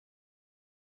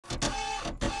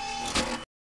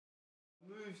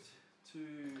to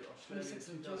Australia 26th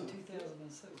of June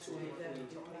 2006. I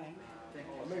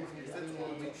moved to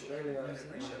Australia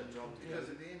Because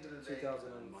at the end of the day,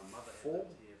 2004. My mother had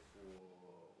lived here for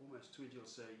almost 20 or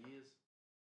so years.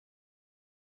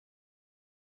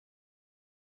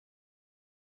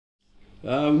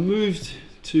 Moved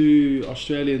to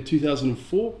Australia in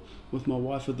 2004 with my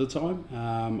wife at the time.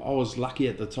 I was lucky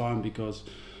at the time because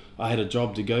I had a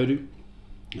job to go to.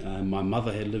 My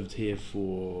mother had lived here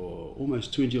for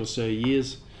almost 20 or so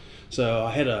years, so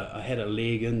I had a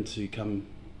leg in to come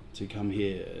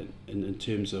here in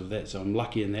terms of that. So I'm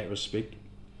lucky in that respect.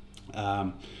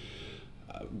 The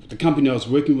company I was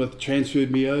working with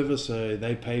transferred me over, so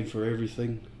they paid for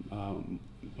everything,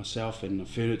 myself and the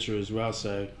furniture as well.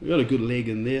 So we got a good leg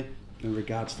in there in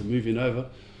regards to moving over,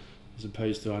 as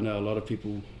opposed to, I know a lot of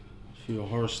people feel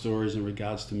horror stories in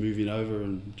regards to moving over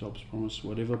and jobs promised,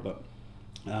 whatever, but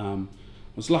I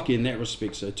was lucky in that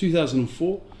respect. So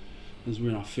 2004 is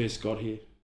when I first got here.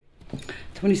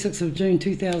 26th of June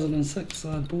 2006,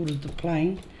 I boarded the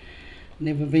plane.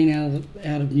 Never been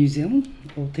out of New Zealand,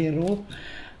 Aotearoa,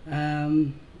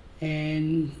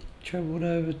 and travelled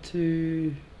over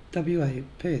to WA,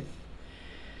 Perth.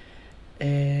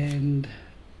 And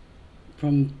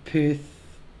from Perth,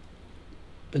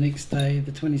 the next day,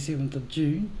 the 27th of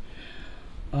June,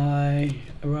 I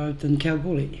arrived in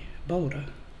Kalgoorlie, Boulder,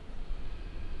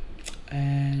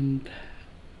 and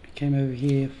came over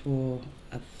here for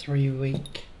a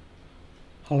 3-week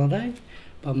holiday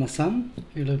by my son,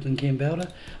 who lived in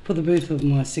Canberra, for the birth of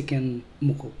my second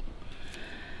moko.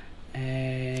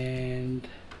 And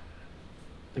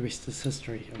the rest is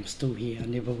history. I'm still here. I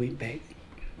never went back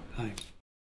home.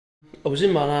 I was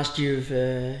in my last year of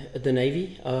at the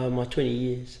Navy, my 20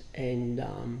 years, and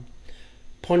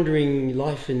pondering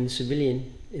life in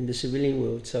the civilian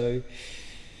world. So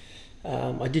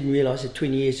I didn't realise that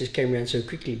 20 years just came around so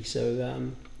quickly.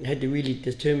 So I had to really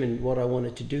determine what I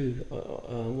wanted to do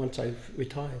once I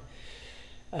retired.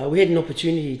 We had an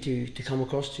opportunity to come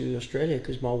across to Australia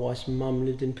because my wife's mum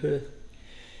lived in Perth.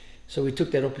 So we took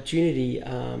that opportunity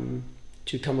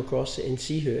to come across and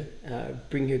see her,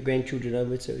 bring her grandchildren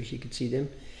over so she could see them.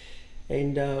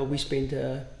 And we spent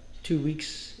 2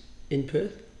 weeks in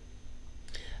Perth.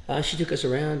 She took us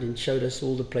around and showed us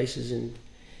all the places, and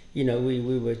you know,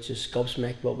 we were just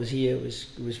gobsmacked what was here. It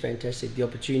was fantastic, the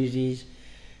opportunities.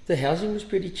 The housing was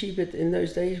pretty cheap in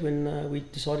those days when we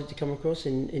decided to come across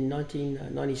in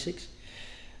 1996.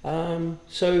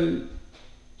 So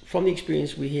from the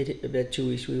experience we had about 2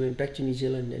 weeks, we went back to New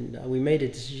Zealand, and we made a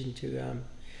decision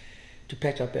to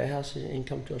pack up our house and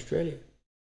come to Australia.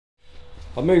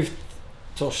 I moved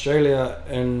to Australia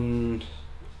in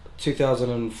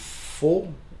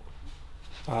 2004.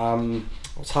 I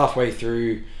was halfway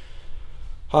through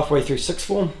sixth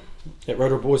form at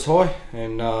Rotorua Boys High,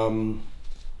 and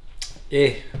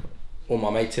yeah, all my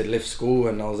mates had left school,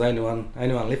 and I was the only one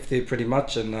left there pretty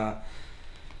much, and yeah,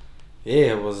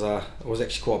 it was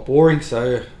actually quite boring.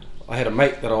 So I had a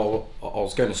mate that I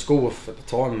was going to school with at the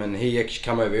time, and he actually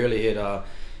come over early. He had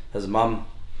his mum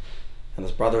and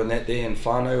his brother and that there in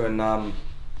whanau, and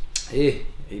yeah,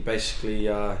 he basically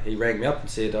he rang me up and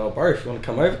said, "Oh bro, if you want to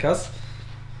come over, cuz,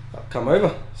 come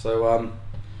over." So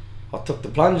I took the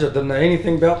plunge. I didn't know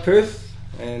anything about Perth,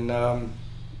 and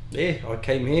yeah, I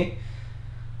came here,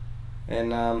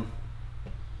 and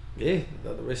yeah,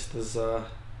 the rest is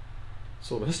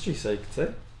sort of history, so you could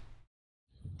say.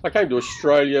 I came to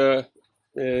Australia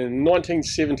in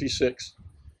 1976.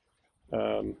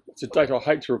 It's a date I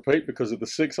hate to repeat because of the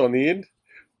 6 on the end.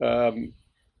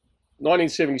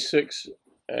 1976,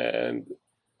 and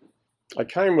I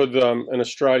came with an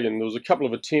Australian. There was a couple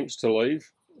of attempts to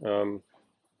leave, and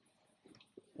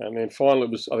then finally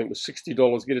it was, I think it was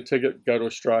 $60, get a ticket, go to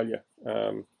Australia.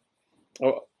 There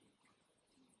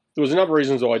was a number of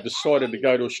reasons I decided to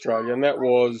go to Australia, and that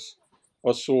was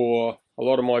I saw a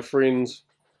lot of my friends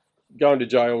going to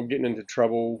jail, getting into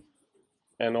trouble,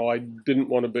 and I didn't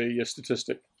want to be a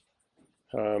statistic.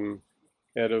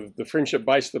 Out of the friendship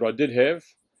base that I did have,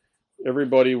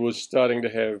 everybody was starting to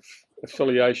have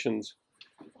affiliations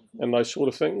and those sort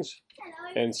of things.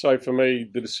 And so for me,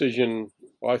 the decision,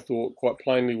 I thought quite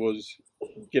plainly, was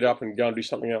get up and go and do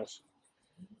something else.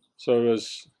 So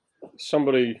as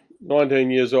somebody 19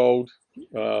 years old,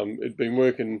 had been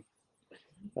working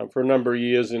for a number of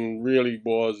years and really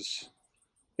was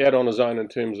out on his own in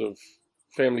terms of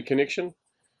family connection,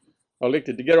 I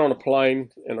elected to get on a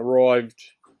plane and arrived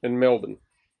in Melbourne.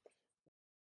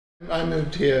 I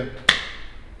moved here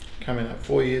coming up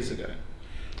 4 years ago.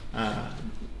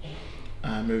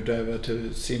 I moved over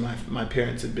to see my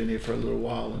parents. Had been here for a little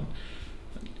while,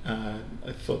 and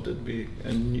I thought there'd be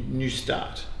a new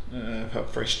start a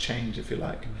fresh change, if you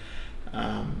like.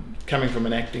 Coming from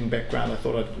an acting background, I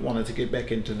thought I wanted to get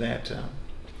back into that.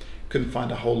 Couldn't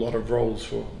find a whole lot of roles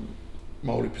for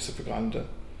Maori Pacific Islander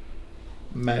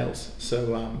males,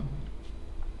 so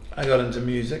I got into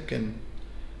music, and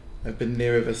I've been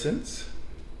there ever since.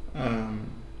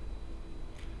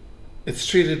 It's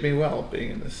treated me well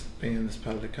being in this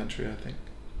part of the country, I think.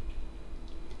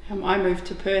 I moved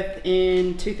to Perth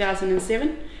in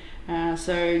 2007.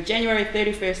 So January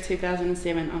 31st,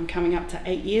 2007, I'm coming up to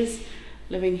 8 years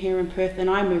living here in Perth, and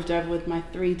I moved over with my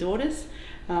 3 daughters.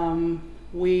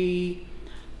 We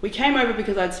came over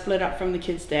because I'd split up from the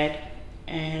kids' dad,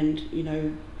 and you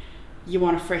know, you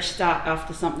want a fresh start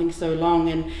after something so long,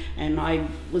 and I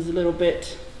was a little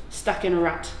bit stuck in a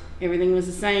rut. Everything was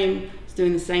the same, was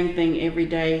doing the same thing every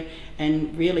day,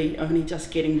 and really only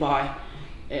just getting by.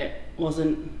 It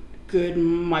wasn't good.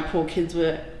 My poor kids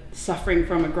were suffering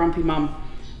from a grumpy mum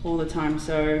all the time,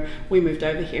 so we moved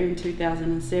over here in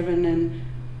 2007, and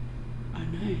I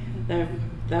know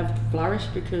they've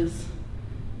flourished because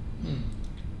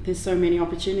there's so many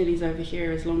opportunities over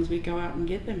here as long as we go out and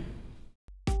get them.